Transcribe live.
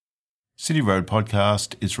City Road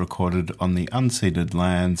Podcast is recorded on the unceded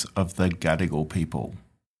lands of the Gadigal people.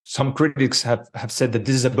 Some critics have said that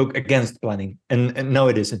this is a book against planning, and no,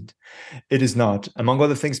 it isn't. It is not, among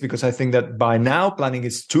other things, because I think that by now planning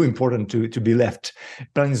is too important to be left.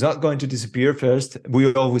 Planning is not going to disappear first.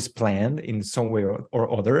 We always plan in some way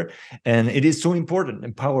or other, and it is so important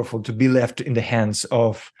and powerful to be left in the hands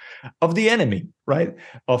of the enemy, right?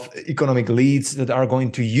 Of economic elites that are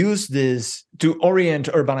going to use this to orient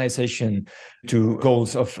urbanization to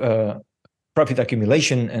goals of profit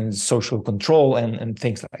accumulation and social control and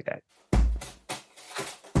things like that.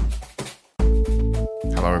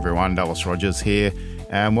 Hello everyone, Dallas Rogers here,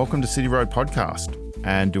 and welcome to City Road Podcast.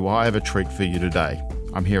 And do I have a treat for you today?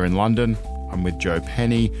 I'm here in London, I'm with Joe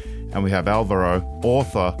Penny, and we have Alvaro,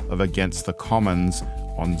 author of Against the Commons,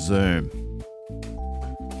 on Zoom.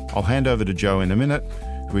 I'll hand over to Joe in a minute,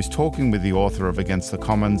 who is talking with the author of Against the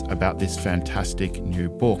Commons about this fantastic new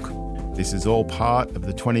book. This is all part of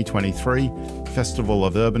the 2023 Festival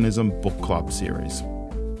of Urbanism Book Club series.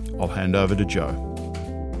 I'll hand over to Joe.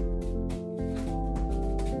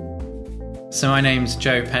 So my name's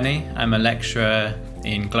Joe Penny. I'm a lecturer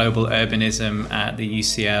in global urbanism at the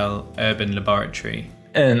UCL Urban Laboratory.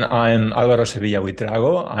 And I'm Álvaro Sevilla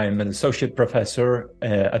Buitrago. I'm an associate professor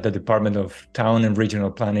at the Department of Town and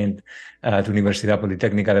Regional Planning at Universidad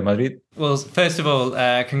Politécnica de Madrid. Well, first of all,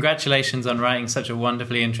 congratulations on writing such a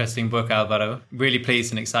wonderfully interesting book, Álvaro. Really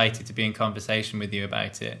pleased and excited to be in conversation with you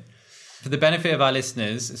about it. For the benefit of our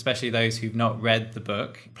listeners, especially those who've not read the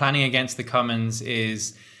book, Planning Against the Commons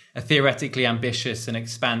is a theoretically ambitious and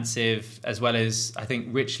expansive, as well as, I think,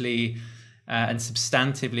 richly and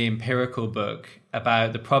substantively empirical book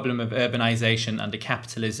about the problem of urbanization under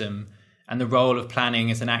capitalism and the role of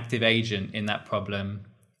planning as an active agent in that problem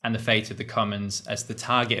and the fate of the commons as the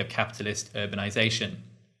target of capitalist urbanization.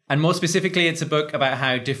 And more specifically, it's a book about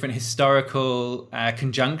how different historical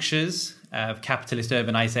conjunctures of capitalist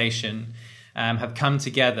urbanization have come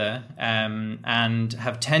together and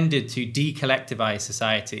have tended to decollectivize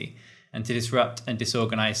society and to disrupt and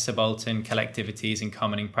disorganize subaltern collectivities and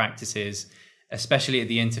commoning practices, especially at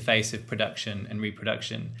the interface of production and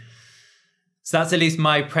reproduction. So that's at least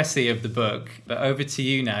my précis of the book, but over to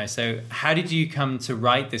you now. So how did you come to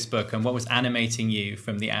write this book and what was animating you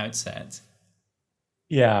from the outset?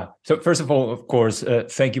 Yeah. So first of all, of course,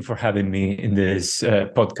 thank you for having me in this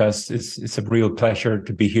podcast. It's a real pleasure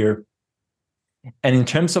to be here. And in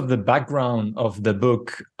terms of the background of the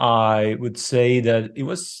book, I would say that it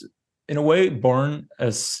was in a way born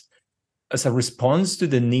as a response to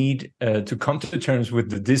the need to come to terms with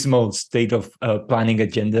the dismal state of planning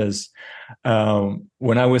agendas.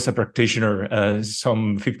 When I was a practitioner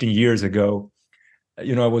some 15 years ago,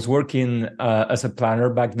 I was working as a planner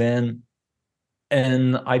back then,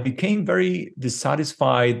 and I became very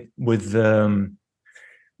dissatisfied with the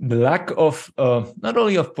lack of not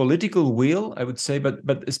only of political will, I would say,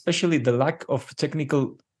 but especially the lack of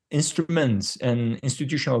technical instruments and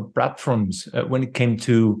institutional platforms when it came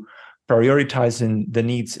to prioritizing the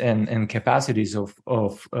needs and capacities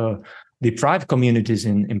of deprived communities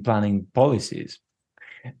in planning policies.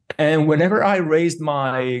 And whenever I raised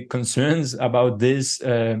my concerns about this,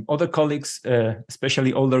 other colleagues,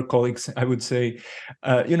 especially older colleagues, I would say,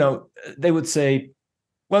 they would say,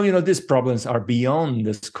 well, these problems are beyond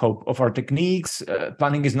the scope of our techniques.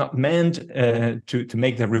 Planning is not meant to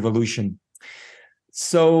make the revolution.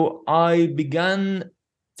 So I began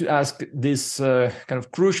to ask these kind of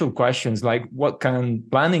crucial questions, like what can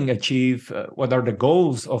planning achieve? What are the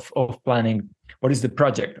goals of planning? What is the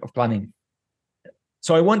project of planning?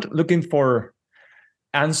 So I went looking for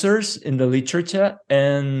answers in the literature,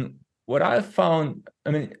 and what I found,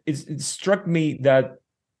 it struck me that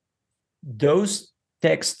those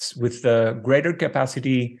texts with the greater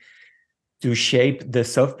capacity to shape the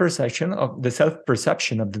self-perception of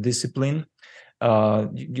the discipline,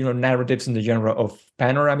 narratives in the genre of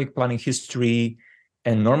panoramic planning history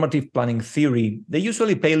and normative planning theory, they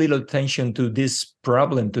usually pay little attention to this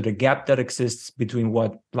problem, to the gap that exists between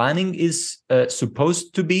what planning is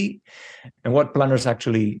supposed to be and what planners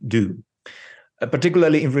actually do,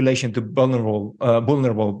 particularly in relation to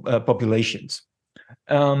vulnerable populations.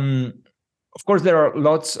 Of course, there are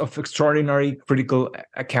lots of extraordinary critical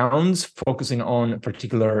accounts focusing on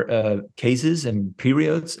particular cases and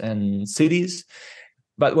periods and cities.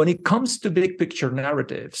 But when it comes to big picture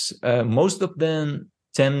narratives, most of them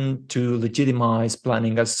tend to legitimize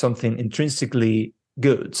planning as something intrinsically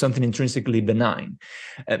good, something intrinsically benign,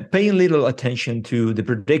 paying little attention to the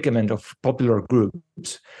predicament of popular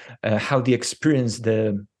groups, how they experience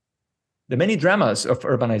the many dramas of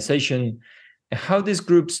urbanization, how these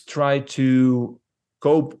groups try to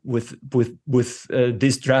cope with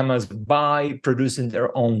these dramas by producing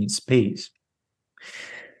their own space.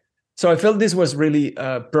 So I felt this was really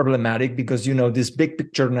problematic because, these big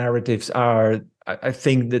picture narratives are, I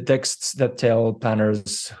think, the texts that tell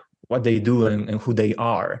planners what they do and who they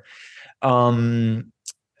are. And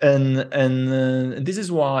this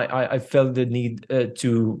is why I felt the need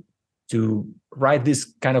to write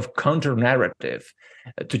this kind of counter narrative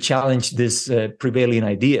to challenge these prevailing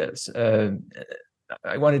ideas.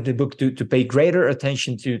 I wanted the book to pay greater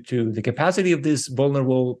attention to the capacity of these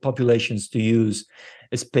vulnerable populations to use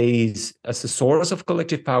space as a source of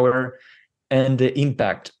collective power and the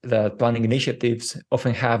impact that planning initiatives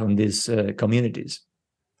often have on these communities.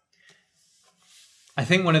 I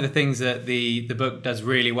think one of the things that the book does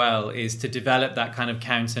really well is to develop that kind of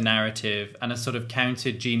counter narrative and a sort of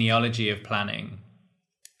counter genealogy of planning,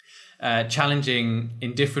 challenging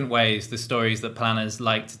in different ways the stories that planners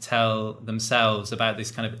like to tell themselves about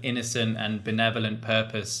this kind of innocent and benevolent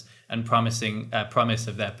purpose and promise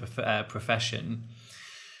of their profession.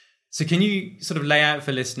 So can you sort of lay out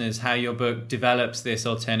for listeners how your book develops this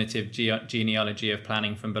alternative genealogy of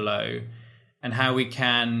planning from below, and how we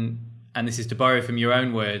can, and this is to borrow from your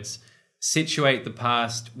own words, situate the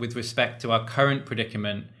past with respect to our current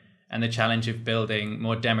predicament and the challenge of building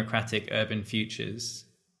more democratic urban futures?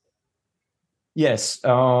 Yes.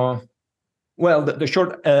 Well, the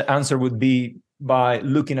short answer would be by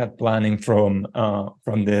looking at planning from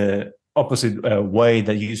the opposite way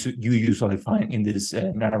that you usually find in this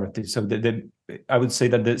narrative. So I would say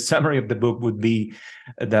that the summary of the book would be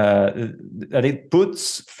that it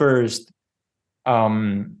puts first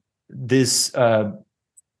this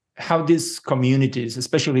how these communities,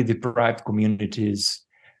 especially deprived communities,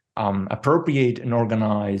 appropriate and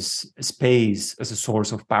organize space as a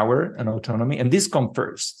source of power and autonomy, and this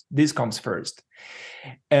comes first.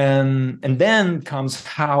 And then comes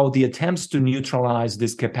how the attempts to neutralize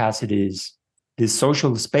these capacities, these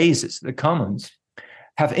social spaces, the commons,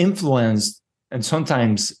 have influenced and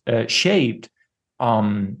sometimes shaped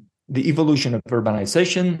the evolution of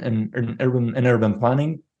urbanization and urban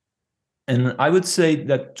planning. And I would say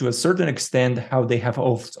that to a certain extent, how they have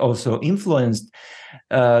also influenced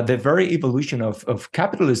the very evolution of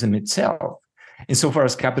capitalism itself, insofar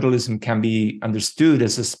as capitalism can be understood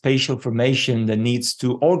as a spatial formation that needs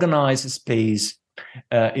to organize a space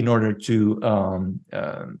in order to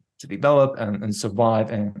develop and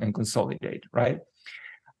survive and consolidate, right?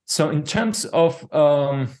 So in terms of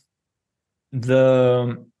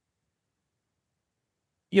the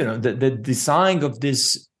design of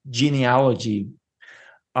this genealogy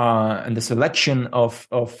and the selection of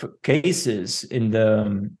cases in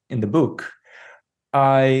the book,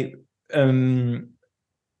 I would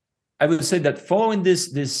say that following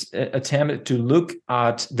this attempt to look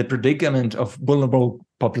at the predicament of vulnerable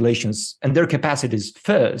populations and their capacities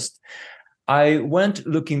first, I went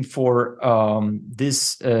looking for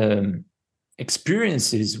these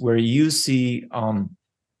experiences where you see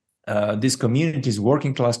these communities,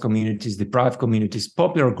 working class communities, deprived communities,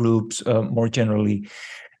 popular groups more generally,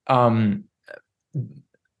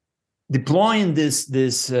 deploying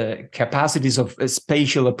these capacities of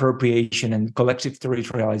spatial appropriation and collective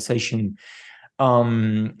territorialization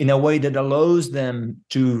in a way that allows them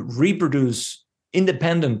to reproduce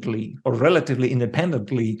independently or relatively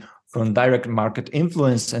independently from direct market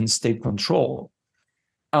influence and state control,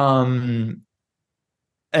 and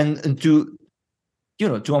to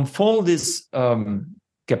unfold this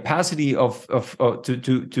capacity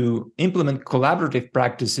to implement collaborative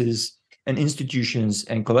practices and institutions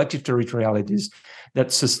and collective territorialities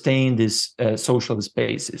that sustain these social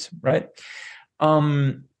spaces, right?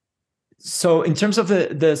 So in terms of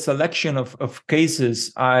the selection of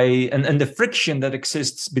cases, and the friction that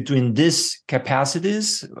exists between these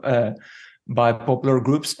capacities by popular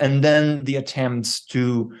groups and then the attempts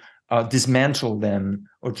to dismantle them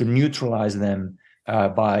or to neutralize them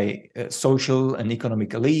by social and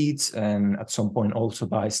economic elites, and at some point also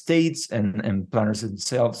by states and planners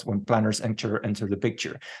themselves when planners enter the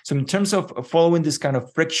picture. So in terms of following this kind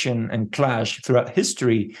of friction and clash throughout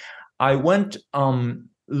history, I went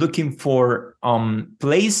looking for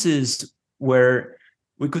places where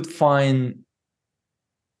we could find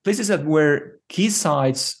places that were key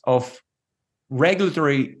sites of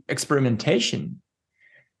regulatory experimentation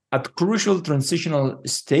at crucial transitional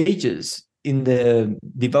stages in the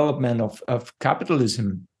development of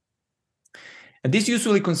capitalism. And this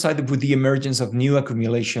usually coincided with the emergence of new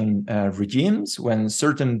accumulation regimes, when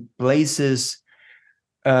certain places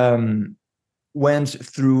went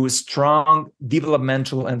through strong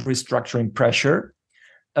developmental and restructuring pressure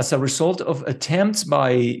as a result of attempts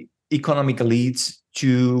by economic elites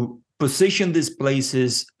to position these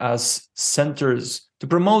places as centers, to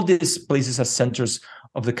promote these places as centers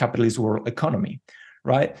of the capitalist world economy,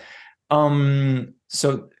 right?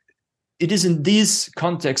 So it is in these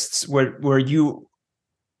contexts where you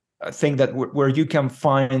think that where you can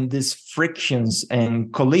find these frictions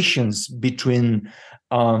and collisions between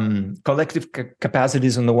collective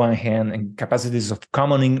capacities on the one hand and capacities of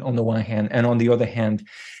commoning on the one hand, and on the other hand,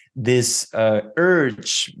 this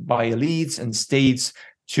urge by elites and states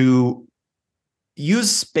to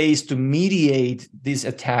use space to mediate these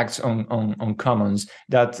attacks on commons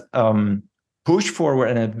that push forward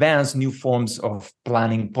and advance new forms of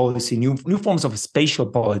planning policy, new forms of spatial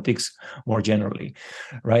politics more generally,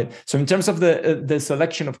 right? So in terms of the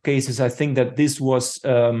selection of cases, I think that this was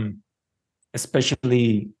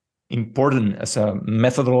especially important as a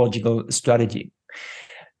methodological strategy.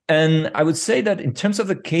 And I would say that in terms of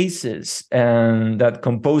the cases that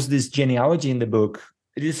compose this genealogy in the book,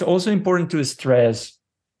 it is also important to stress,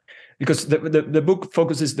 because the book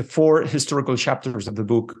focuses, the 4 historical chapters of the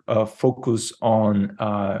book focus on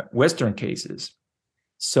Western cases.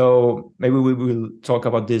 So maybe we will talk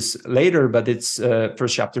about this later, but its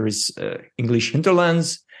first chapter is English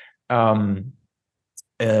hinterlands in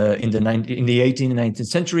the 18th and 19th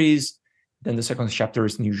centuries. Then the second chapter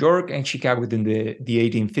is New York and Chicago within the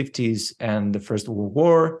 1850s and the First World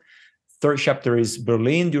War. Third chapter is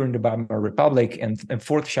Berlin during the Weimar Republic, and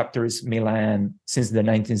fourth chapter is Milan since the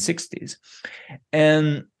 1960s.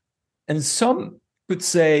 And some could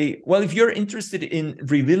say, well, if you're interested in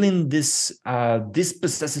revealing this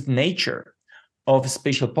dispossessive nature of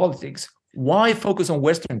spatial politics, why focus on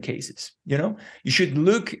Western cases? You should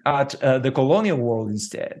look at the colonial world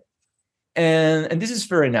instead. And this is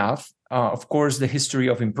fair enough. Of course, the history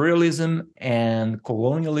of imperialism and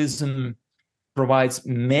colonialism provides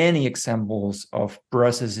many examples of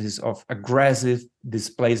processes of aggressive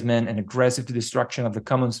displacement and aggressive destruction of the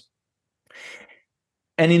commons.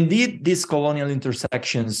 And indeed, these colonial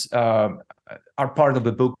intersections are part of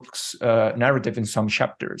the book's narrative in some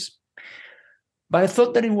chapters. But I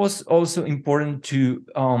thought that it was also important to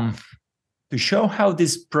show how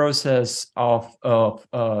this process of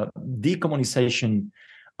decommunization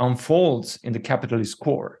unfolds in the capitalist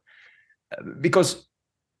core. Because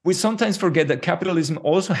we sometimes forget that capitalism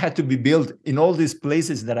also had to be built in all these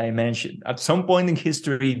places that I mentioned. At some point in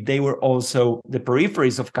history, they were also the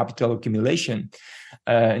peripheries of capital accumulation.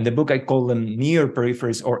 In the book, I call them near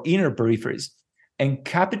peripheries or inner peripheries. And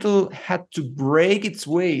capital had to break its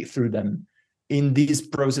way through them in this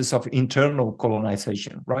process of internal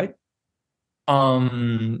colonization, right?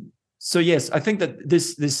 So yes, I think that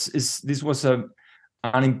this was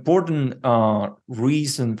an important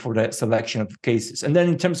reason for the selection of cases. And then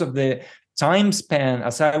in terms of the time span,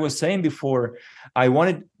 as I was saying before, I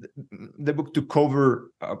wanted the book to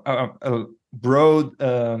cover a broad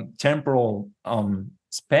temporal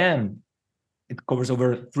span. It covers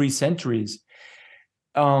over 3 centuries.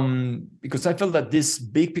 Because I felt that these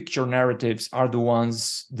big picture narratives are the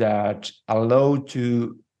ones that allow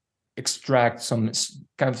to extract some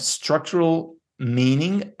kind of structural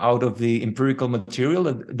meaning out of the empirical material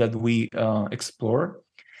that we explore.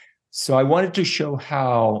 So I wanted to show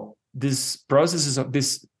how these processes of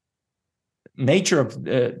this nature of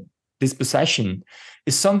dispossession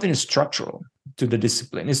is something structural to the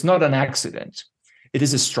discipline. It's not an accident. It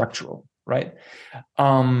is a structural, right?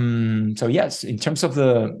 So yes, in terms of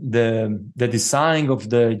the design of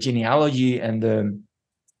the genealogy and the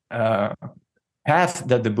path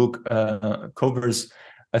that the book covers,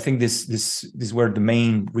 I think these were the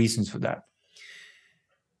main reasons for that.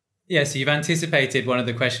 Yeah, so you've anticipated one of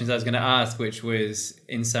the questions I was going to ask, which was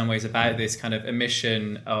in some ways about this kind of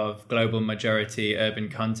omission of global majority urban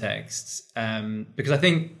contexts. Because I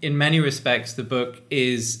think in many respects, the book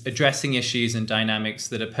is addressing issues and dynamics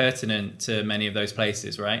that are pertinent to many of those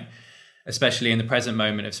places, right? Especially in the present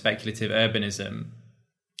moment of speculative urbanism.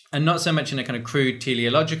 And not so much in a kind of crude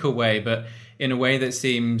teleological way, but in a way that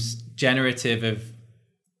seems generative of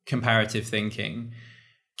comparative thinking.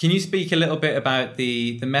 Can you speak a little bit about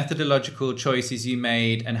the methodological choices you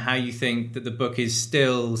made and how you think that the book is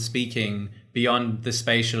still speaking beyond the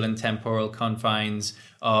spatial and temporal confines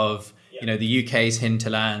of, the UK's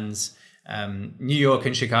hinterlands, New York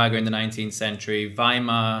and Chicago in the 19th century,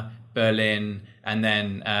 Weimar, Berlin, and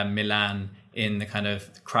then Milan in the kind of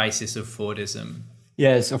crisis of Fordism?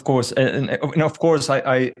 Yes, of course. And of course,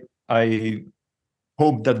 I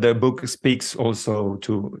hope that the book speaks also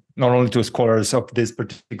to not only to scholars of these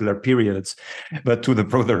particular periods, but to the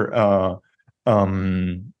broader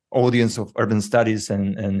audience of urban studies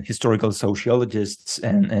and historical sociologists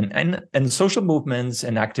and social movements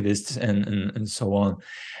and activists and so on,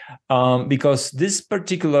 because this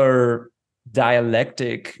particular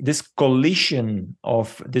dialectic, this collision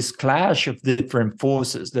of this clash of different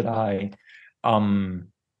forces that I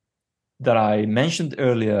mentioned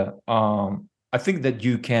earlier, I think that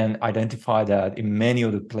you can identify that in many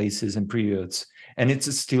other places and periods, and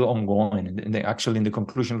it's still ongoing. And actually, in the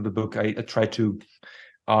conclusion of the book, I try to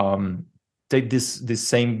take this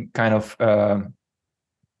same kind of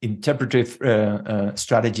interpretive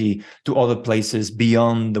strategy to other places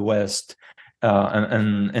beyond the West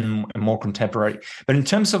and more contemporary. But in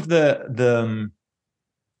terms of the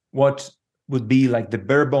what would be like the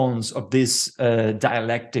bare bones of this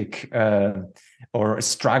dialectic or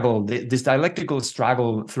struggle, this dialectical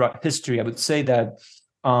struggle throughout history, I would say that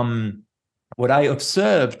what I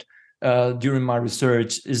observed during my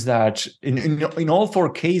research is that in all four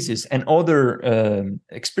cases and other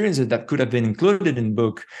experiences that could have been included in the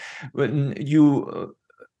book, when you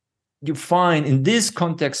find in these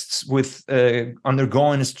contexts with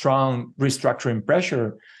undergoing strong restructuring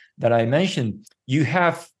pressure that I mentioned, you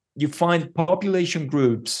find population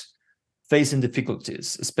groups facing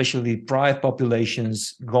difficulties, especially private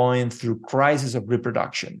populations going through crisis of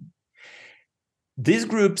reproduction. These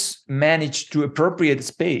groups manage to appropriate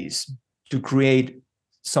space to create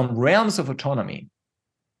some realms of autonomy.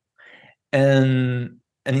 And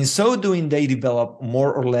in so doing, they develop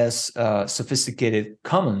more or less sophisticated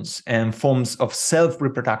commons and forms of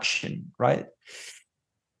self-reproduction, right?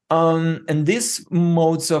 And these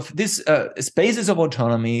modes of these spaces of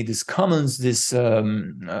autonomy, these commons, these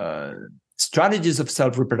strategies of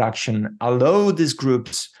self-reproduction allow these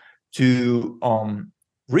groups to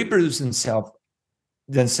reproduce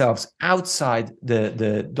themselves outside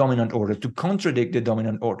the dominant order, to contradict the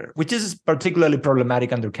dominant order, which is particularly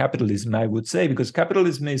problematic under capitalism, I would say, because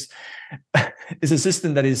capitalism is a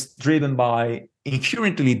system that is driven by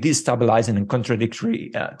inherently destabilizing and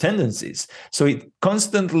contradictory tendencies. So it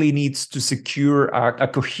constantly needs to secure a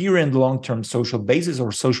coherent long-term social basis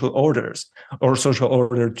or social order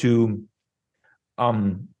to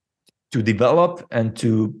develop and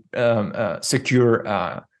to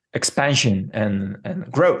secure expansion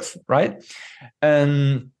and growth, right?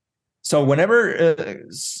 And so whenever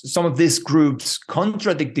some of these groups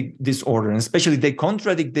contradict this order, and especially they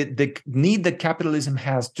contradict the need that capitalism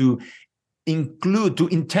has to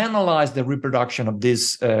internalize the reproduction of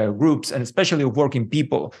these groups, and especially of working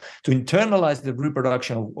people, to internalize the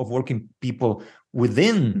reproduction of working people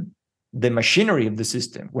within the machinery of the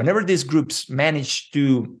system. Whenever these groups manage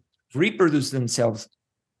to reproduce themselves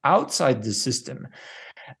outside the system,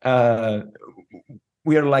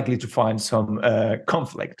 we are likely to find some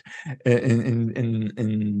conflict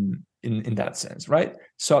in that sense, right?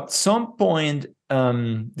 So at some point,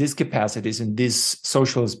 these capacities and these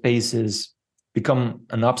social spaces become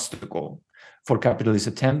an obstacle for capitalist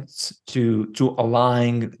attempts to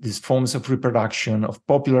align these forms of reproduction, of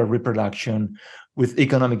popular reproduction, with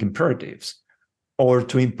economic imperatives, or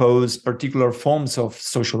to impose particular forms of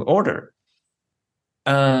social order.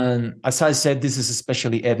 And as I said, this is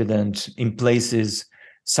especially evident in places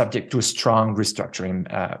subject to a strong restructuring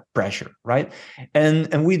pressure, right?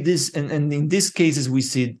 And with this, and in these cases, we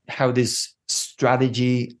see how this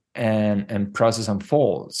strategy and process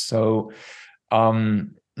unfolds. So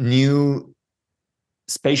new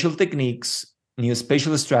spatial techniques, new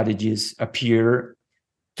spatial strategies appear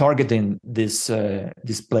targeting these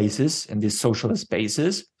places and these social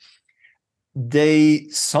spaces. They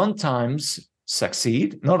sometimes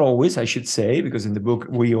succeed, not always, I should say, because in the book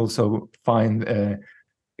we also find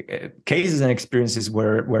cases and experiences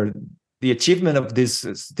where the achievement of this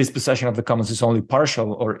dispossession of the commons is only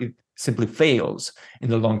partial, or it simply fails in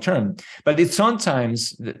the long term. But it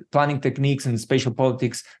sometimes, the planning techniques and spatial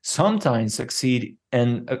politics sometimes succeed,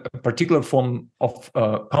 and a particular form of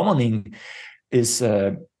commoning is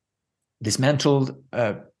dismantled,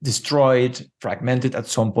 destroyed, fragmented at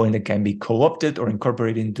some point, that can be co-opted or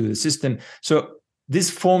incorporated into the system. So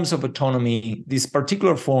these forms of autonomy, this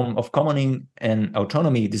particular form of commoning and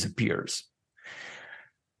autonomy disappears.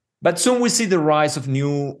 But soon we see the rise of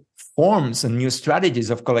new forms and new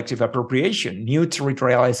strategies of collective appropriation, new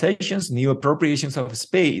territorializations, new appropriations of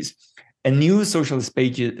space, and new social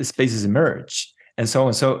spaces emerge, and so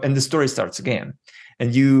on. So, and the story starts again.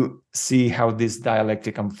 And you see how this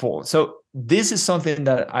dialectic unfolds. So this is something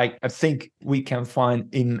that I think we can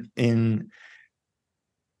find in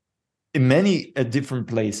many different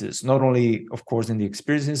places, not only, of course, in the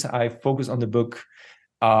experiences I focus on the book.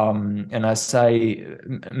 And as I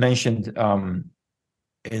mentioned,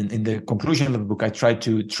 in the conclusion of the book, I try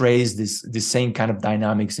to trace this same kind of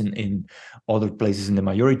dynamics in other places in the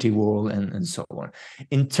majority world and so on.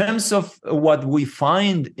 In terms of what we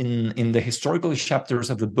find in the historical chapters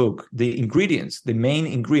of the book, the main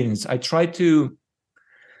ingredients, I try to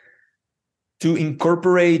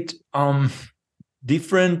incorporate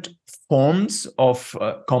different forms of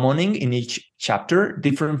commoning in each chapter,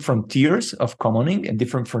 different frontiers of commoning and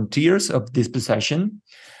different frontiers of dispossession.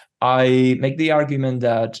 I make the argument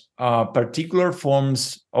that particular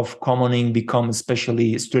forms of commoning become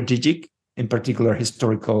especially strategic in particular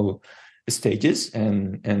historical stages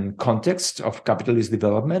and context of capitalist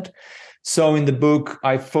development. So in the book,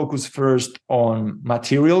 I focus first on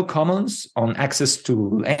material commons, on access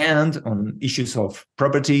to land, on issues of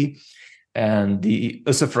property, and the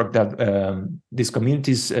usufruct that these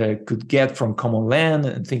communities could get from common land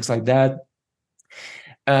and things like that.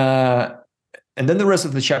 And then the rest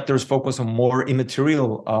of the chapters focus on more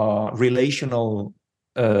immaterial, relational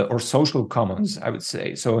or social commons, I would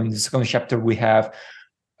say. So in the second chapter, we have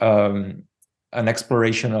an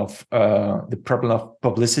exploration of the problem of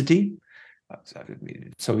publicity.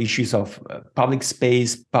 So issues of public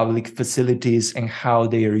space, public facilities, and how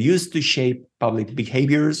they are used to shape public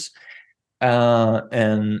behaviors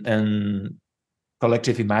and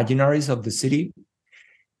collective imaginaries of the city.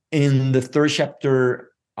 In the third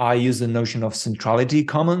chapter, I use the notion of centrality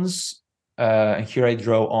commons. Here I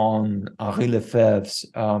draw on Henri Lefebvre's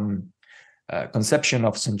conception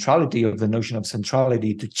of centrality, of the notion of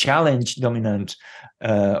centrality, to challenge dominant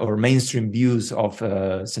or mainstream views of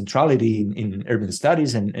centrality in urban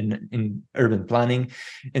studies and in urban planning,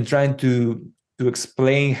 and trying to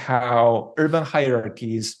explain how urban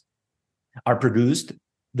hierarchies are produced.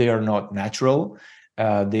 They are not natural.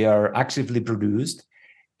 They are actively produced.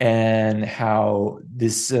 And how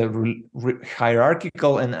this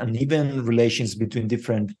hierarchical and uneven relations between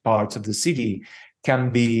different parts of the city can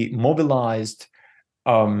be mobilized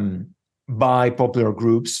by popular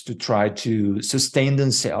groups to try to sustain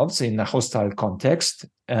themselves in a hostile context,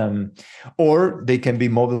 or they can be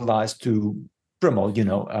mobilized to promote,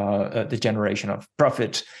 the generation of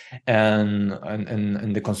profit and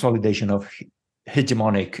the consolidation of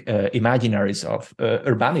hegemonic imaginaries of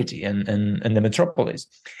urbanity and the metropolis.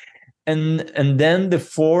 And then the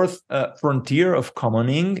fourth frontier of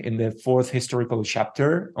commoning, in the fourth historical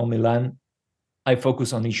chapter on Milan, I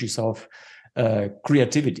focus on issues of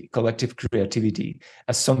creativity, collective creativity,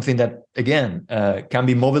 as something that, again, can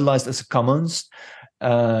be mobilized as commons,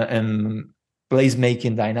 and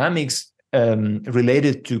placemaking dynamics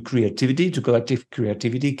related to creativity, to collective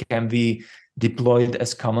creativity, can be deployed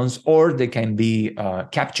as commons, or they can be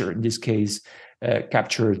captured, in this case,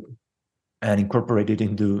 captured and incorporated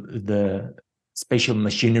into the spatial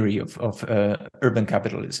machinery of urban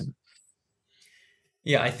capitalism.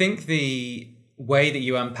 Yeah, I think the way that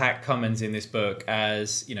you unpack commons in this book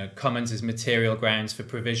as, commons as material grounds for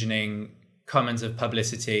provisioning, commons of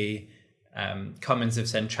publicity, commons of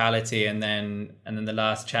centrality, and then the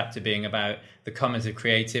last chapter being about the commons of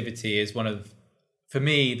creativity is one of, for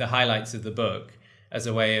me, the highlights of the book, as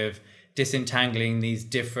a way of disentangling these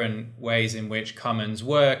different ways in which commons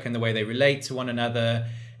work and the way they relate to one another,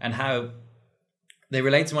 and how they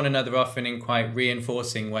relate to one another often in quite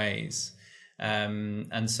reinforcing ways.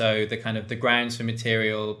 And so the grounds for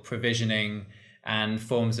material provisioning and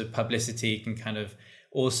forms of publicity can kind of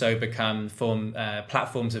also become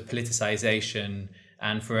platforms of politicization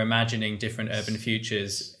and for imagining different urban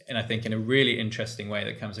futures, and I think in a really interesting way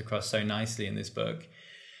that comes across so nicely in this book.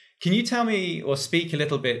 Can you tell me or speak a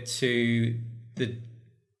little bit to the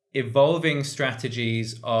evolving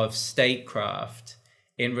strategies of statecraft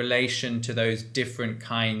in relation to those different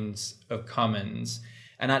kinds of commons,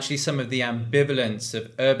 and actually some of the ambivalence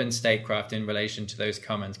of urban statecraft in relation to those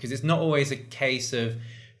commons? Because it's not always a case of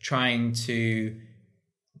trying to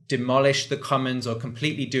demolish the commons or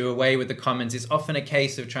completely do away with the commons. It's often a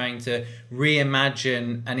case of trying to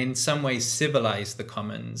reimagine and in some ways civilize the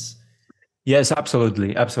commons. Yes,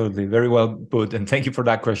 absolutely. Very well put. And thank you for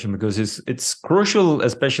that question, because it's crucial,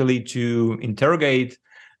 especially to interrogate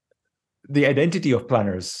the identity of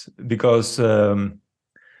planners, because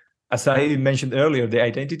as I mentioned earlier, the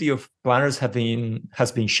identity of planners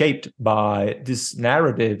has been shaped by these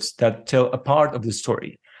narratives that tell a part of the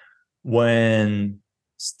story. When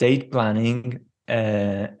state planning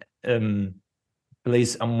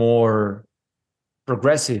plays a more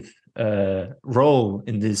progressive role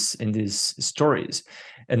in these stories,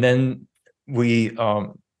 and then we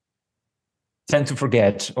tend to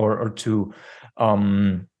forget or to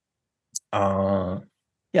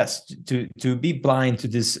to be blind to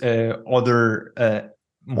this other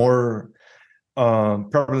more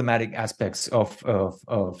problematic aspects of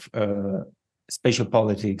spatial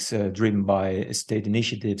politics driven by state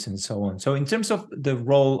initiatives and so on. So in terms of the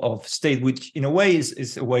role of state, which in a way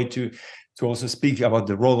is a way to also speak about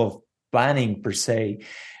the role of planning per se,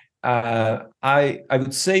 I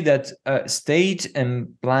would say that state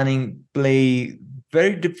and planning play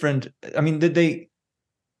very different. I mean, the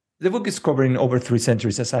book is covering over 3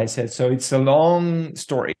 centuries, as I said, so it's a long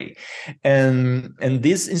story, and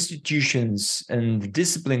these institutions and the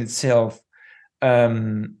discipline itself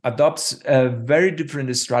adopts very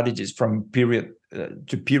different strategies from period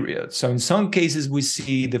to period. So in some cases, we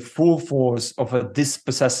see the full force of a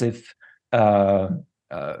dispossessive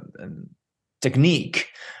technique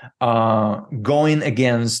going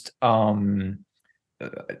against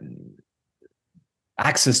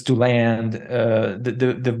access to land,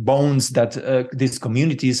 the bonds that these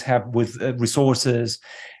communities have with resources,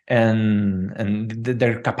 and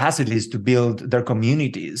their capacities to build their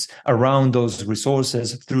communities around those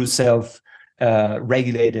resources through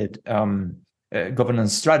self-regulated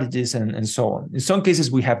governance strategies and so on. In some cases,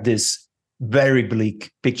 we have this very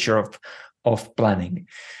bleak picture of planning.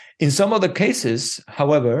 In some other cases,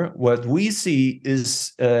 however, what we see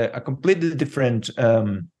is a completely different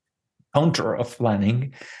counter of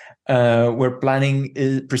planning, where planning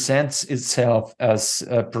presents itself as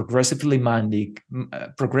a progressively minded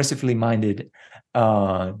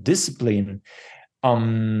discipline,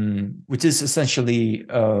 which is essentially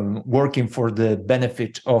working for the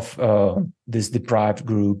benefit of these deprived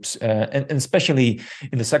groups, and especially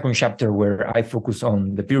in the second chapter, where I focus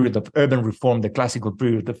on the period of urban reform, the classical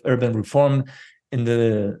period of urban reform in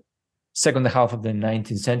the second half of the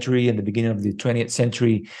 19th century and the beginning of the 20th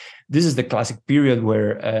century. This is the classic period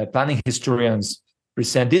where planning historians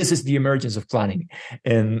present this is the emergence of planning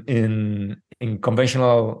in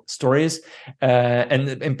conventional stories,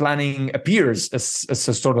 and planning appears as a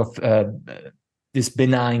sort of this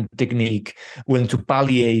benign technique willing to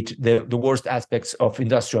palliate the worst aspects of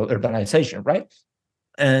industrial urbanization, right?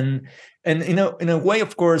 And in a way,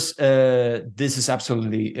 of course, this is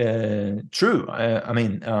absolutely true. I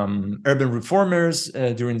mean, urban reformers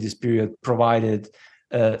during this period provided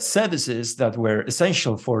services that were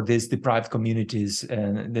essential for these deprived communities,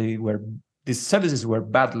 and these services were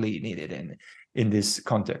badly needed in these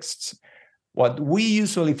contexts. What we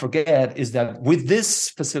usually forget is that with these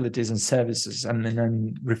facilities and services, and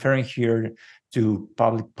I'm referring here to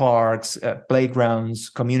public parks, playgrounds,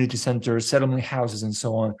 community centers, settlement houses, and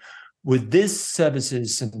so on. With these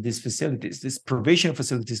services and these facilities, this provision of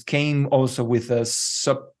facilities came also with a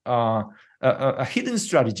hidden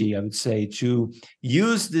strategy, I would say, to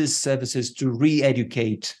use these services to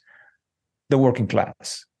re-educate the working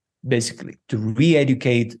class, basically, to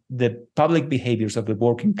re-educate the public behaviors of the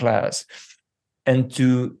working class, and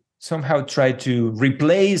to somehow try to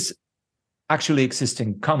replace actually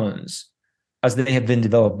existing commons as they have been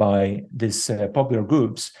developed by these popular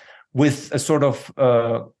groups with a sort of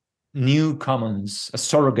new commons, a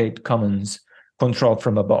surrogate commons controlled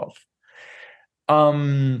from above.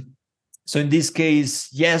 So in this case,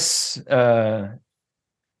 yes, urban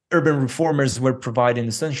reformers were providing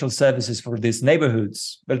essential services for these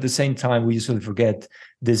neighborhoods, but at the same time, we usually forget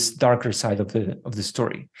this darker side of the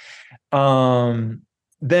story.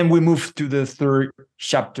 Then we move to the third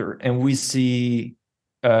chapter, and we see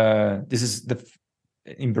this is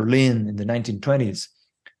in Berlin in the 1920s.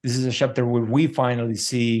 This is a chapter where we finally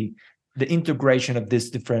see the integration of these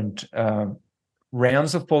different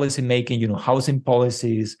rounds of policy making, housing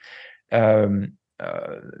policies, a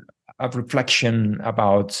reflection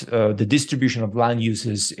about the distribution of land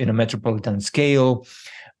uses in a metropolitan scale,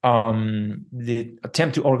 the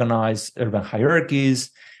attempt to organize urban hierarchies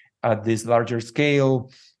at this larger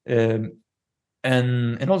scale, and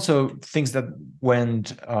also things that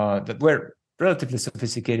were relatively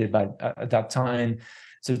sophisticated at that time,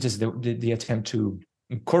 such as the attempt to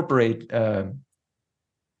incorporate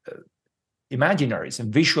imaginaries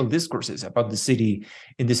and visual discourses about the city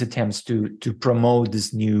in these attempts to promote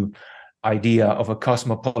this new idea of a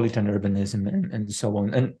cosmopolitan urbanism and so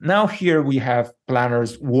on. And now here we have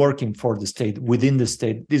planners working for the state, within the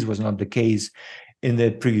state. This was not the case in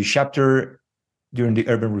the previous chapter. During the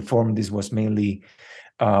urban reform, this was mainly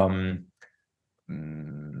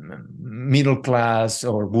middle class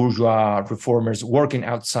or bourgeois reformers working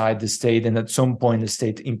outside the state, and at some point the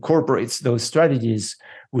state incorporates those strategies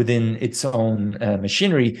within its own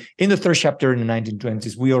machinery. In the third chapter, in the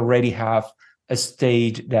 1920s, we already have a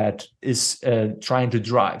state that is trying to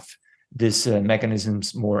drive these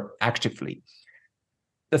mechanisms more actively.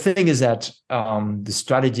 The thing is that the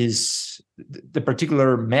strategies the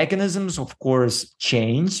particular mechanisms, of course,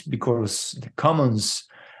 change because the commons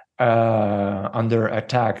under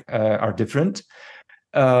attack are different.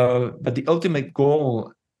 But the ultimate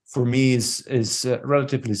goal for me is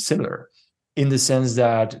relatively similar, in the sense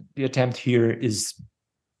that the attempt here is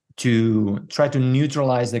to try to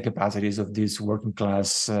neutralize the capacities of these working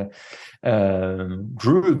class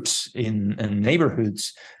groups in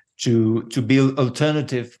neighborhoods to build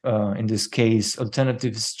alternative, in this case,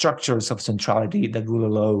 alternative structures of centrality that will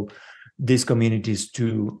allow these communities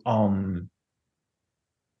to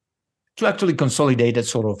actually consolidate that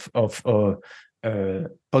sort of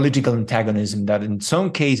political antagonism that in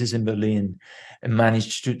some cases in Berlin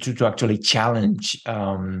managed to actually challenge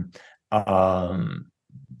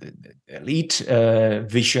elite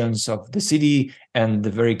visions of the city and the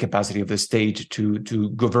very capacity of the state to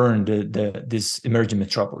govern this emerging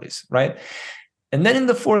metropolis, right? And then in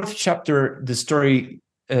the fourth chapter, the story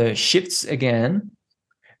shifts again,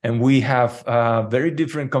 and we have a very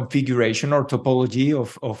different configuration or topology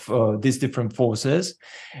of these different forces,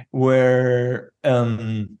 where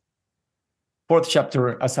fourth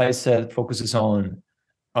chapter, as I said, focuses on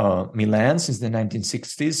Milan since the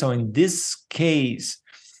 1960s. So in this case,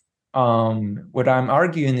 what I'm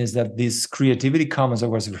arguing is that these creativity commons I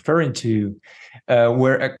was referring to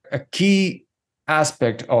were a key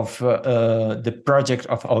aspect of the project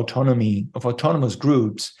of autonomy, of autonomous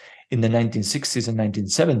groups in the 1960s and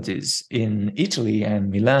 1970s in Italy and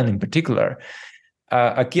Milan in particular.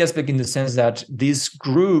 A key aspect in the sense that these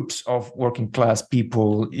groups of working class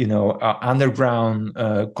people, underground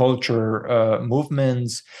culture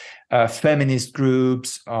movements, feminist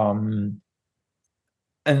groups, and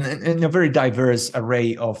a very diverse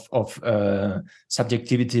array of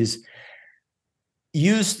subjectivities,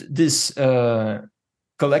 used these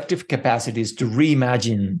collective capacities to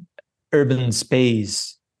reimagine urban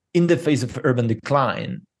space in the face of urban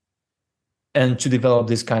decline, and to develop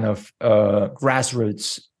this kind of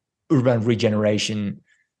grassroots urban regeneration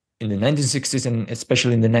in the 1960s and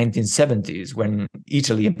especially in the 1970s, when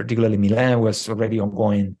Italy, and particularly Milan, was already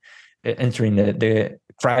ongoing, entering the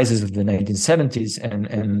crisis of the 1970s,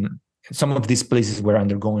 and some of these places were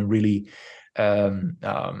undergoing really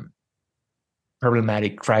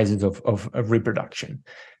problematic crises of reproduction.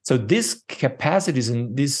 So these capacities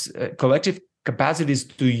and these collective capacities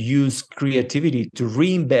to use creativity to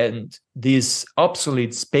reinvent these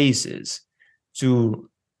obsolete spaces, to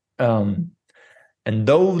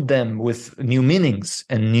endow them with new meanings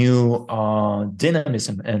and new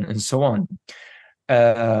dynamism and so on,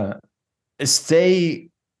 stay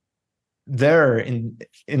there in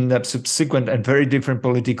the subsequent and very different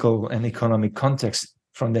political and economic context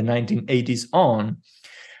from the 1980s on,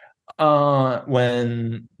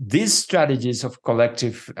 when these strategies of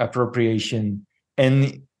collective appropriation,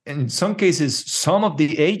 and in some cases some of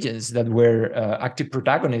the agents that were active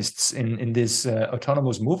protagonists in these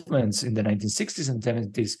autonomous movements in the 1960s and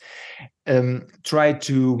 70s, try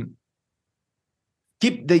to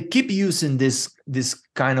keep using this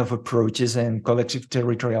kind of approaches and collective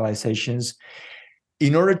territorializations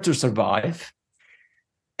in order to survive.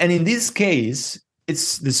 And in this case,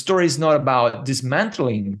 the story is not about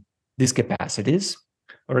dismantling these capacities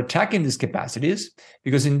or attacking these capacities,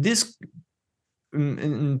 because in this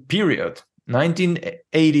period,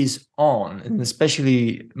 1980s on, and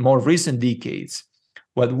especially more recent decades,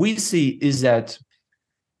 what we see is that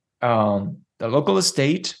the local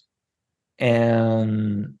state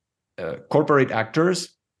and corporate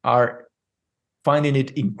actors are finding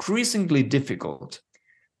it increasingly difficult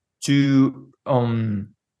to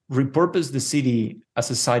repurpose the city as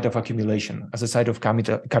a site of accumulation, as a site of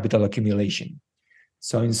capital accumulation.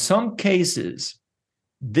 So in some cases,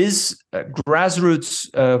 these grassroots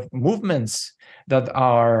movements that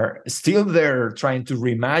are still there, trying to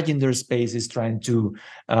reimagine their spaces, trying to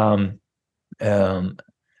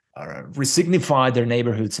resignify their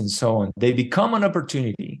neighborhoods and so on, they become an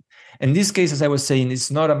opportunity. In this case, as I was saying, it's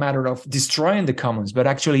not a matter of destroying the commons, but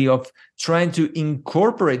actually of trying to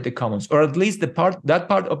incorporate the commons, or at least that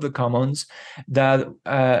part of the commons that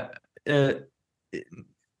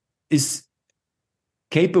is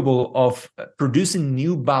capable of producing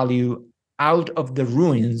new value out of the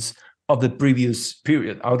ruins of the previous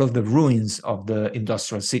period, out of the ruins of the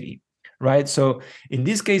industrial city, right? So in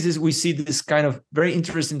these cases, we see this kind of very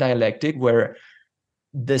interesting dialectic where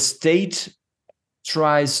the state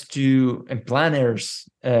tries to, and planners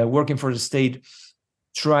working for the state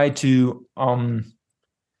try to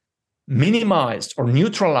minimize or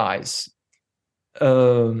neutralize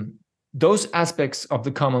those aspects of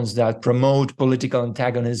the commons that promote political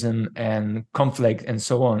antagonism and conflict and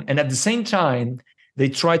so on. And at the same time, they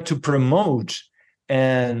try to promote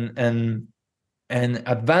and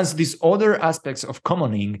advance these other aspects of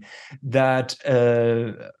commoning that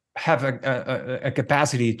have a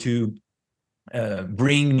capacity to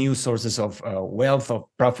bring new sources of wealth, of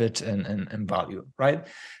profit, and value, right?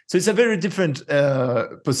 So it's a very different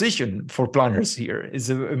position for planners here. It's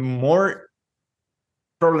a more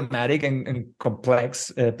problematic and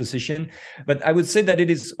complex position, but I would say that it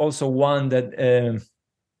is also one that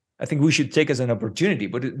I think we should take as an opportunity.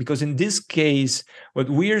 But because in this case, what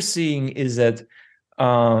we are seeing is that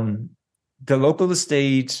the local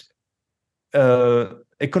state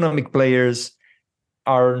economic players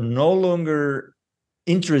are no longer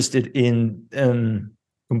interested in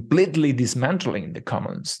completely dismantling the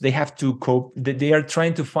commons. They have to cope. They are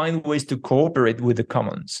trying to find ways to cooperate with the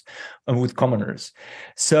commons and with commoners.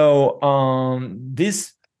 So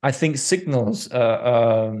this, I think, signals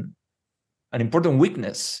an important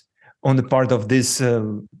weakness on the part of this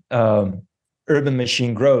urban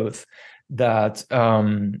machine growth that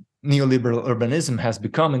neoliberal urbanism has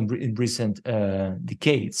become in recent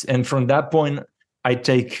decades. And from that point, I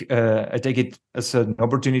take it as an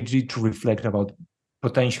opportunity to reflect about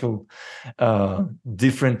potential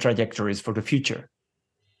different trajectories for the future.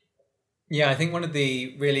 Yeah, I think one of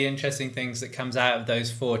the really interesting things that comes out of those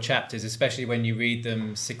 4 chapters, especially when you read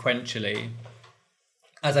them sequentially,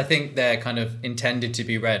 as I think they're kind of intended to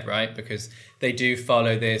be read, right? Because they do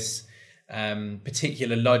follow this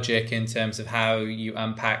particular logic in terms of how you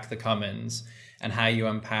unpack the commons and how you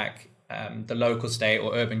unpack the local state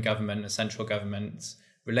or urban government or central government's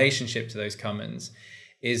relationship to those commons,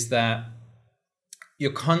 is that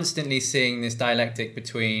you're constantly seeing this dialectic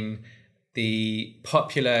between the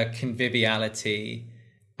popular conviviality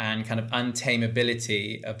and kind of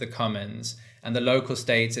untamability of the commons and the local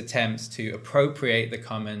state's attempts to appropriate the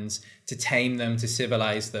commons, to tame them, to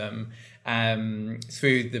civilize them,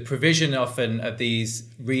 through the provision often of these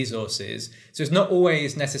resources. So it's not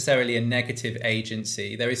always necessarily a negative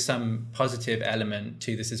agency. There is some positive element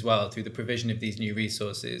to this as well, through the provision of these new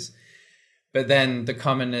resources. But then the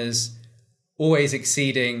commoners always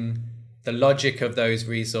exceeding the logic of those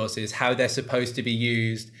resources, how they're supposed to be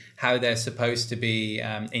used, how they're supposed to be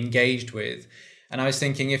engaged with. And I was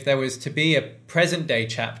thinking, if there was to be a present day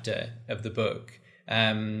chapter of the book,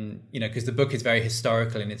 because the book is very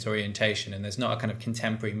historical in its orientation and there's not a kind of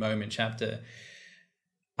contemporary moment chapter,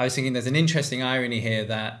 I was thinking there's an interesting irony here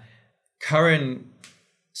that current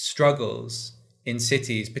struggles in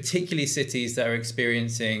cities, particularly cities that are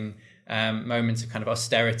experiencing moments of kind of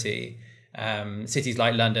austerity, cities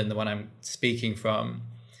like London, the one I'm speaking from,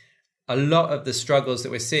 a lot of the struggles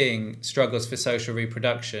that we're seeing, struggles for social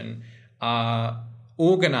reproduction, are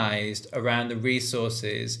organized around the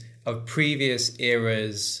resources of previous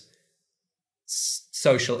eras'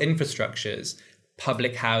 social infrastructures,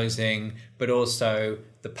 public housing, but also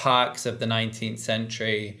the parks of the 19th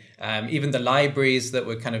century, even the libraries that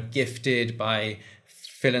were kind of gifted by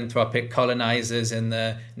philanthropic colonizers in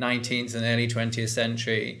the 19th and early 20th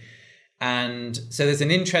century. And so there's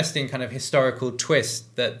an interesting kind of historical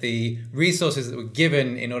twist that the resources that were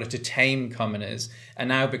given in order to tame commoners are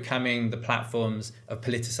now becoming the platforms of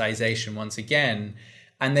politicization once again.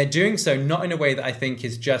 And they're doing so not in a way that I think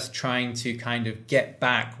is just trying to kind of get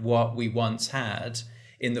back what we once had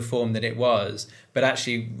in the form that it was, but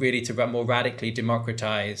actually really to more radically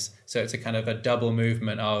democratize. So it's a kind of a double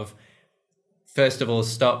movement of, first of all,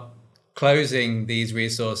 stop closing these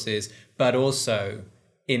resources, but also,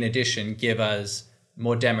 in addition, give us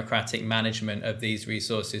more democratic management of these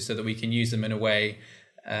resources so that we can use them in a way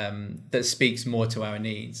that speaks more to our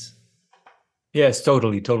needs. Yes,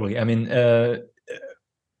 totally. I mean,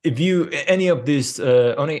 if you any of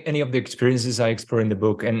the experiences I explore in the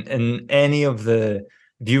book, and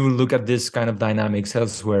if you look at this kind of dynamics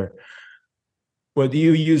elsewhere, what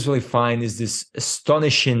you usually find is this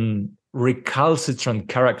astonishing recalcitrant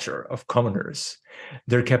character of commoners,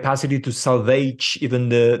 their capacity to salvage even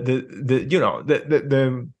the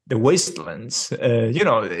wastelands.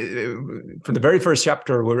 From the very first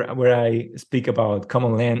chapter where I speak about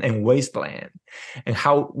common land and wasteland, and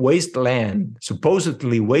how wasteland,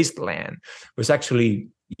 supposedly wasteland, was actually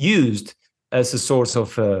used as a source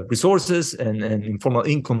of resources and informal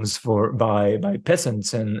incomes by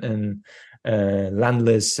peasants and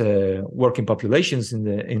landless working populations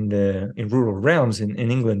in rural realms in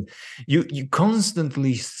England. You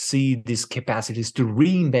constantly see these capacities to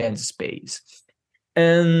reinvent space,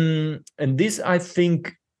 and this, I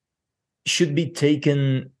think, should be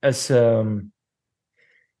taken as an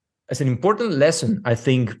important lesson, I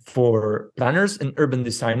think, for planners and urban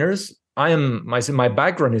designers. My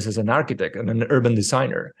background is as an architect and an urban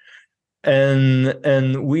designer.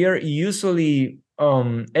 and we are usually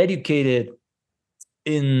educated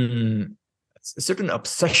in a certain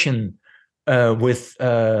obsession with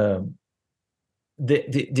the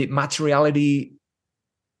materiality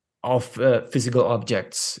of physical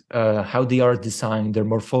objects, how they are designed, their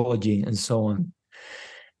morphology, and so on.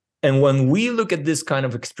 And when we look at this kind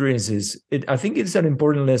of experiences, I think it's an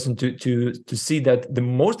important lesson to see that the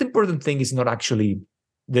most important thing is not actually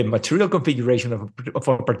the material configuration of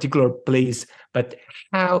a particular place, but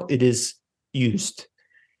how it is used.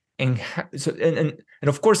 And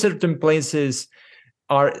of course, certain places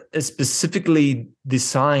are specifically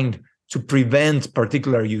designed to prevent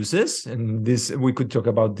particular uses, and this we could talk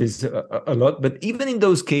about this a lot. But even in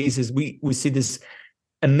those cases, we see this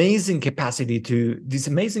amazing collective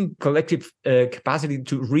capacity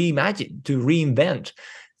to reimagine, to reinvent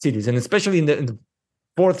cities. And especially in the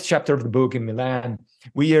fourth chapter of the book in Milan,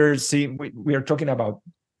 we are talking about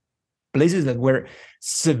places that were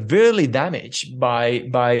severely damaged by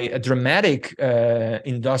a dramatic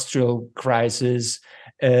industrial crisis,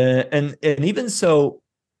 and even so,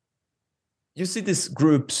 you see these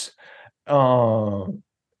groups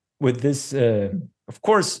with this, of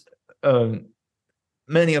course.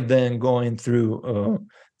 Many of them going through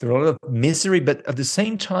a lot of misery, but at the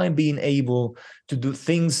same time being able to do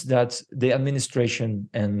things that the administration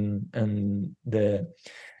and the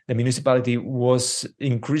municipality was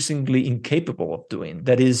increasingly incapable of doing.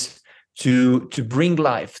 That is to bring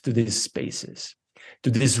life to these spaces,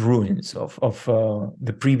 to these ruins of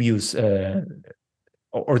the previous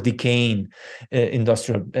or decaying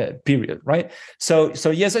industrial period, right? So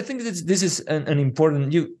yes, I think this is an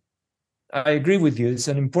important. I agree with you. It's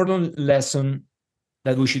an important lesson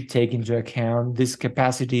that we should take into account. These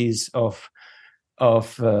capacities of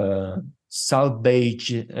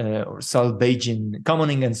salvage or salvaging,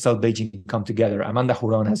 commoning and salvaging come together. Amanda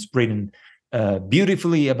Huron has written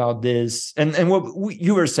beautifully about this, and what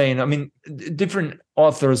you were saying. I mean, different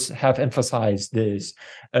authors have emphasized this.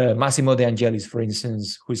 Massimo De Angelis, for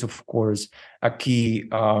instance, who is of course a key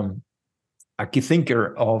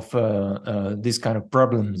thinker of these kind of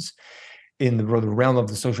problems in the realm of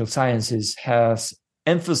the social sciences, has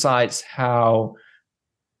emphasized how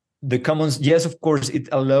the commons, yes, of course, it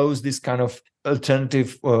allows this kind of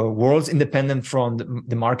alternative worlds independent from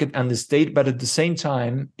the market and the state, but at the same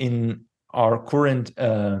time, in our current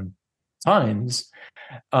times,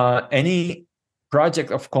 any project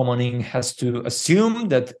of commoning has to assume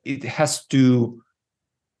that it has to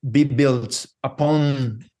be built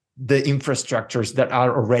upon the infrastructures that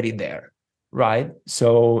are already there. Right.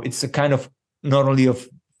 So it's a kind of not only of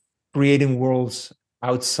creating worlds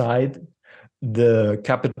outside the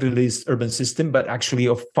capitalist urban system, but actually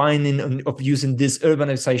of using this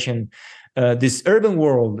urbanization, this urban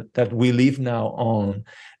world that we live now on,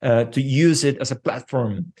 to use it as a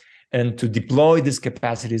platform and to deploy these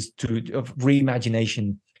capacities of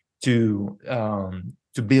reimagination to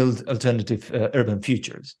build alternative urban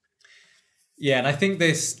futures. Yeah, and I think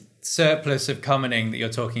this surplus of commoning that you're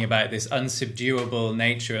talking about, this unsubduable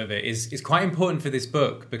nature of it, is quite important for this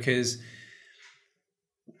book, because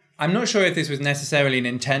I'm not sure if this was necessarily an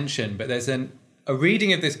intention, but there's a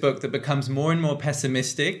reading of this book that becomes more and more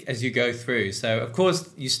pessimistic as you go through. So, of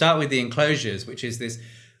course, you start with the enclosures, which is this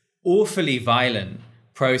awfully violent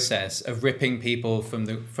process of ripping people from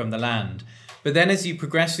the land. But then as you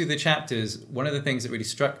progress through the chapters, one of the things that really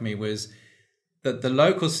struck me was that the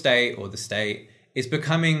local state, or the state, is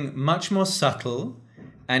becoming much more subtle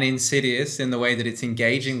and insidious in the way that it's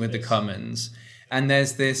engaging with the commons. And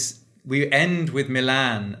there's this, we end with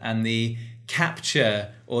Milan and the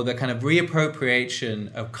capture or the kind of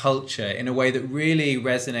reappropriation of culture in a way that really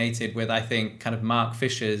resonated with, I think, kind of Mark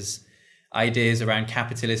Fisher's ideas around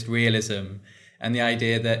capitalist realism, and the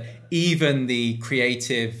idea that even the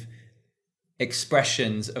creative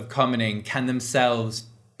expressions of commoning can themselves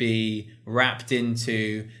be wrapped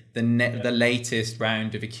into the latest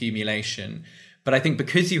round of accumulation. But I think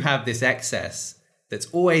because you have this excess that's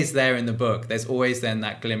always there in the book, there's always then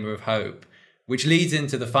that glimmer of hope, which leads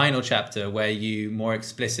into the final chapter where you more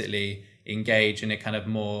explicitly engage in a kind of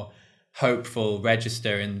more hopeful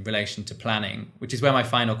register in relation to planning, which is where my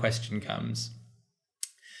final question comes.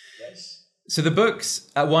 Yes. So the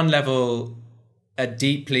book's, at one level, a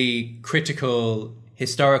deeply critical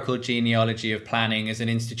historical genealogy of planning as an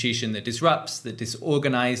institution that disrupts, that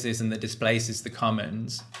disorganizes, and that displaces the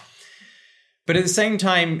commons. But at the same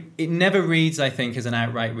time, it never reads, I think, as an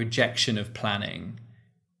outright rejection of planning.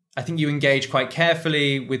 I think you engage quite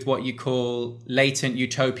carefully with what you call latent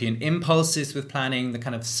utopian impulses with planning, the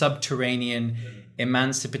kind of subterranean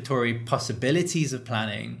emancipatory possibilities of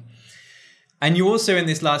planning. And you also, in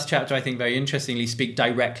this last chapter, I think very interestingly, speak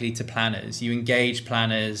directly to planners. You engage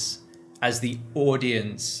planners as the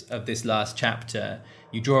audience of this last chapter.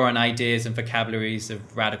 You draw on ideas and vocabularies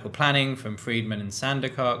of radical planning from Friedman and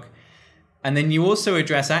Sandercock. And then you also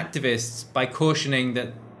address activists by cautioning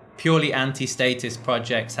that purely anti-statist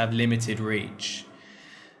projects have limited reach.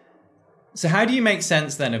 So how do you make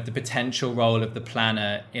sense then of the potential role of the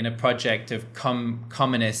planner in a project of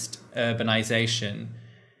communist urbanization?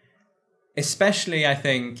 Especially, I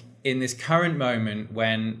think, in this current moment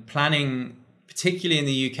when planning, particularly in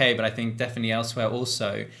the UK, but I think definitely elsewhere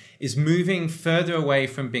also, is moving further away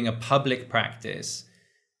from being a public practice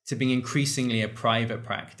to being increasingly a private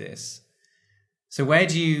practice. So where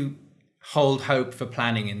do you hold hope for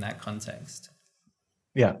planning in that context?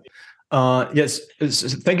 Yeah. Yes.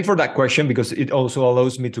 Thank you for that question, because it also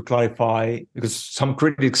allows me to clarify, because some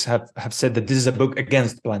critics have said that this is a book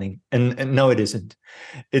against planning. And no, it isn't.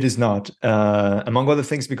 It is not. Among other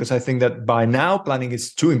things, because I think that by now planning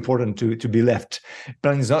is too important to be left.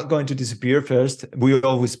 Planning is not going to disappear first. We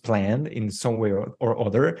always planned in some way or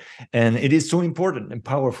other. And it is so important and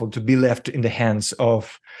powerful to be left in the hands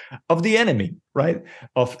of the enemy, right?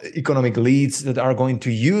 Of economic elites that are going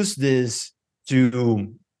to use this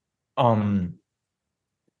to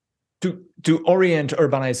orient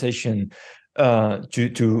urbanization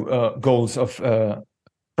to goals of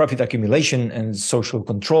profit accumulation and social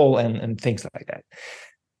control and things like that.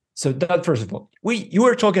 So that, first of all, you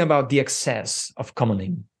were talking about the excess of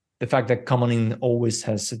commoning, the fact that commoning always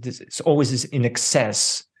is in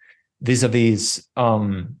excess vis-a-vis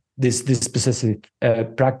these specific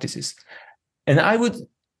practices, and I would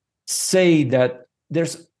say that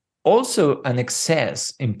there's also an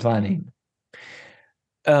excess in planning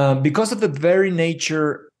because of the very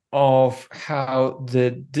nature of how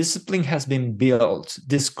the discipline has been built,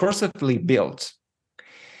 discursively built.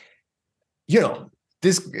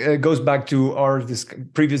 This goes back to our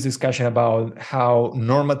previous discussion about how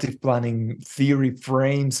normative planning theory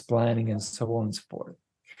frames planning and so on and so forth.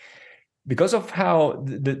 Because of how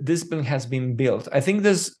the discipline has been built, I think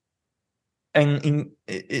there's an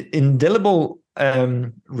indelible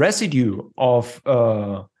residue of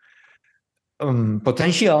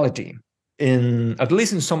potentiality at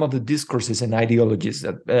least in some of the discourses and ideologies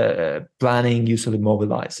that planning usually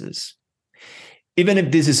mobilizes, even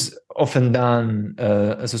if this is often done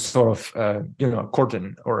as a sort of a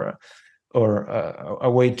curtain or a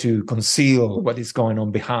way to conceal what is going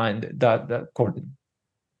on behind that curtain.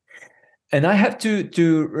 And I have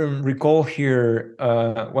to recall here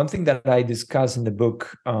one thing that I discuss in the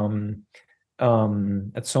book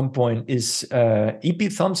at some point is E.P.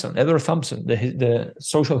 Thompson, Edward Thompson, the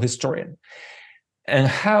social historian, and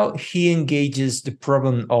how he engages the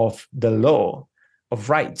problem of the law of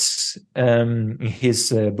rights in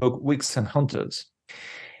his book Whigs and Hunters,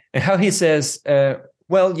 and how he says,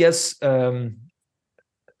 well, yes, during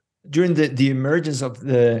the emergence of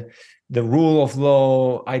the rule of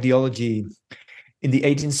law ideology in the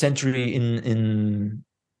 18th century in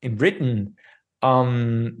Britain,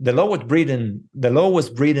 the law was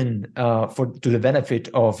written to the benefit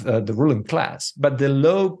of the ruling class, but the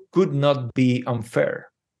law could not be unfair,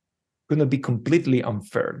 could not be completely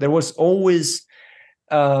unfair. There was always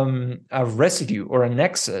a residue or an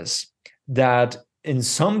excess that in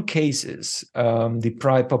some cases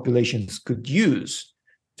deprived populations could use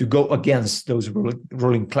to go against those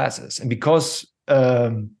ruling classes. And because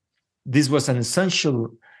this was an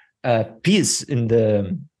essential piece in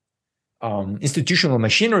the institutional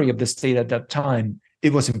machinery of the state at that time,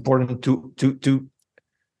 it was important to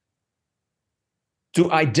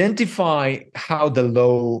identify how the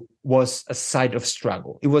law was a site of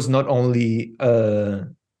struggle. It was not only a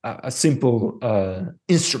simple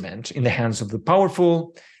instrument in the hands of the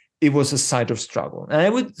powerful. It was a site of struggle. And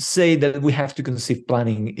I would say that we have to conceive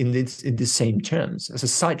planning in the same terms, as a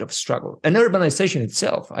site of struggle. And urbanization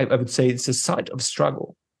itself, I would say it's a site of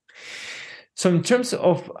struggle. So in terms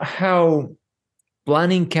of how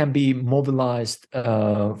planning can be mobilized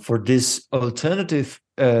for this alternative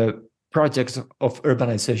projects of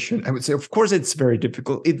urbanization, I would say, of course, it's very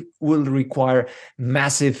difficult. It will require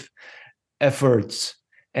massive efforts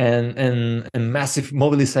and massive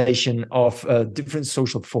mobilization of different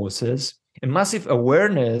social forces and massive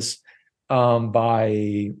awareness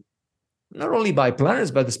by not only by planners,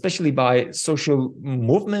 but especially by social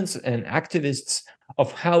movements and activists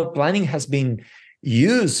of how planning has been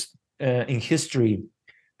used in history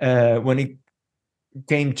when it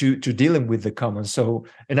came to dealing with the commons. So,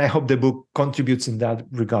 and I hope the book contributes in that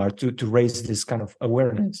regard to raise this kind of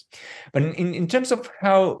awareness. But in terms of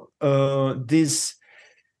how this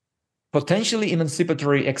potentially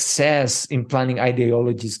emancipatory excess in planning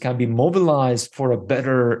ideologies can be mobilized for a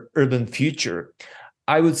better urban future,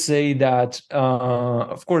 I would say that,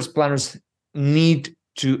 of course, planners need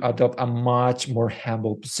to adopt a much more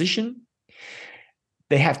humble position.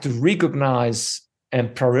 They have to recognize and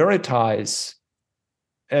prioritize.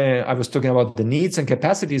 I was talking about the needs and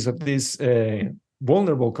capacities of these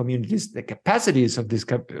vulnerable communities, the capacities of these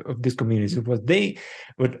communities.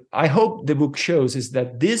 What I hope the book shows is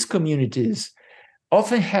that these communities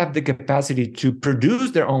often have the capacity to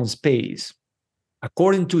produce their own space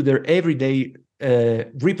according to their everyday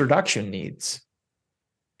reproduction needs.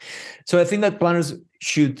 So I think that planners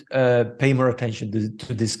should pay more attention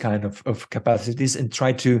to this kind of capacities and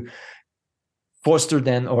try to foster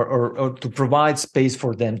them or to provide space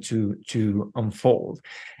for them to unfold.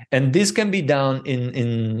 And this can be done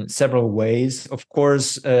in several ways. Of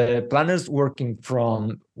course, planners working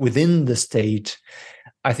from within the state,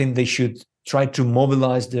 I think they should try to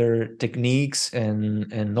mobilize their techniques and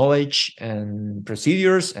knowledge and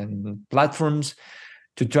procedures and platforms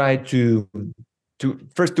to try to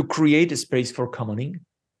first to create a space for commoning.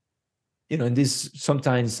 And this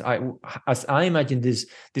sometimes, as I imagine, this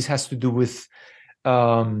has to do with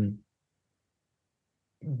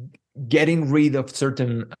getting rid of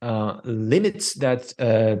certain limits that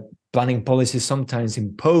planning policies sometimes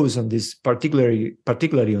impose on this, particularly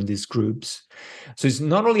on these groups. So it's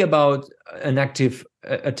not only about an active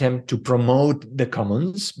attempt to promote the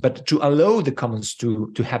commons, but to allow the commons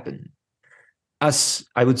to happen. As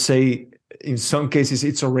I would say, in some cases,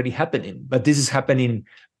 it's already happening, but this is happening,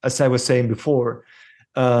 as I was saying before,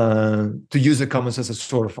 to use the commons as a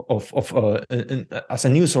sort of as a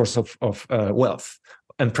new source of wealth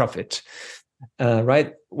and profit,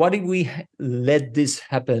 right? What if we let this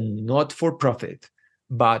happen not for profit,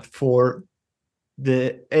 but for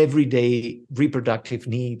the everyday reproductive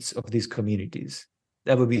needs of these communities?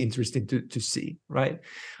 That would be interesting to see, right?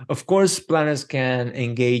 Of course, planners can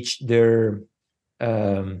engage their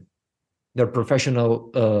professional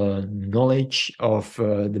knowledge of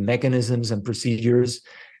the mechanisms and procedures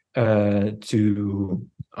to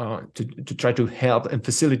try to help and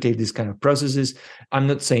facilitate these kind of processes. I'm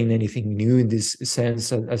not saying anything new in this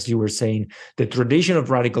sense. As you were saying, the tradition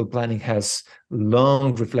of radical planning has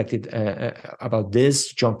long reflected about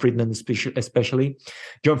this. John Friedman especially.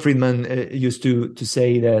 John Friedman used to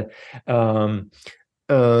say that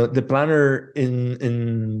the planner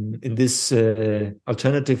in this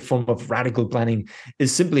alternative form of radical planning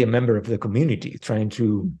is simply a member of the community trying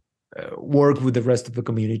to work with the rest of the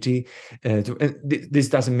community. This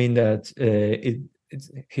doesn't mean that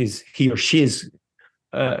he or she is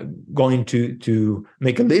going to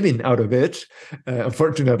make a living out of it.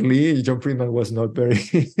 Unfortunately, John Friedman was not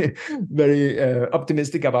very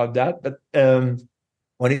optimistic about that. But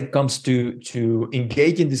when it comes to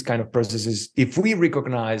engage in this kind of processes, if we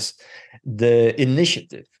recognize the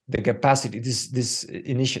initiative, the capacity, this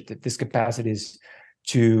initiative, this capacities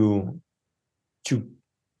to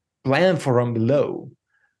plan from below,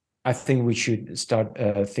 I think we should start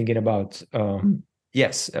thinking about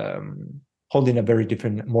holding a very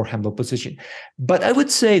different, more humble position. But I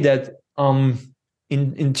would say that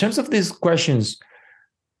in terms of these questions,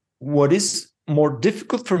 what is more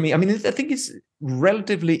difficult for me, I think it's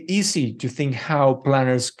relatively easy to think how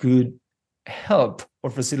planners could help or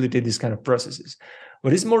facilitate these kind of processes.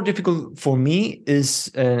 What is more difficult for me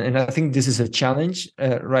is, and I think this is a challenge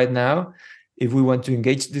right now, if we want to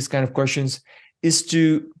engage these kind of questions, is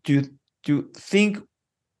to think,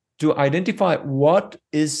 to identify who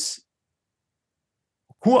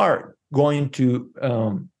are going to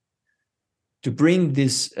bring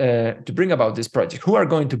this, to bring about this project, who are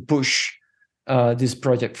going to push this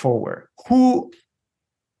project forward, who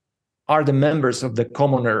are the members of the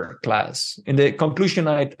commoner class. In the conclusion,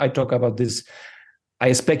 I talk about this.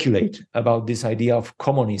 I speculate about this idea of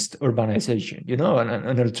communist urbanization,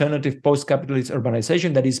 an alternative post-capitalist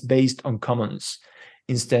urbanization that is based on commons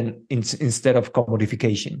instead of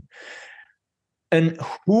commodification. And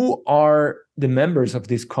who are the members of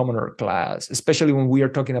this commoner class, especially when we are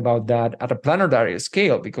talking about that at a planetary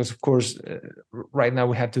scale? Because, of course, right now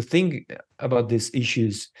we have to think about these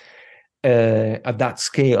issues at that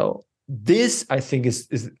scale. This, I think, is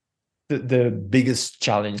the biggest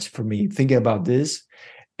challenge for me, thinking about this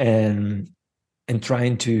and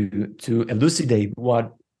trying to elucidate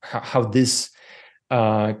how this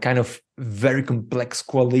kind of very complex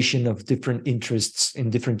coalition of different interests in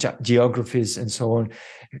different geographies and so on,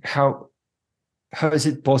 how is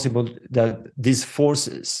it possible that these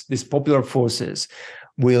forces, these popular forces,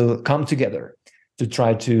 will come together to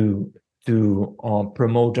try to to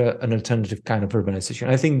promote an alternative kind of urbanization.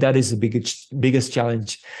 I think that is the biggest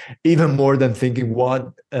challenge, even more than thinking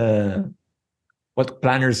what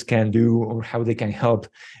planners can do or how they can help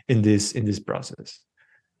in this process.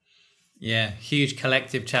 Yeah, huge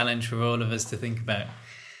collective challenge for all of us to think about.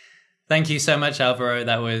 Thank you so much, Alvaro.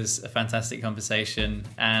 That was a fantastic conversation.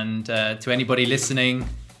 And to anybody listening,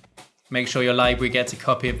 make sure your library gets a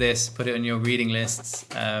copy of this, put it on your reading lists.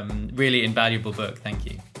 Really invaluable book. Thank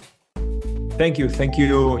you. Thank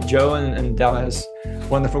you, Joe and Dallas.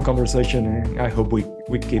 Wonderful conversation. I hope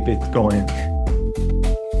we keep it going.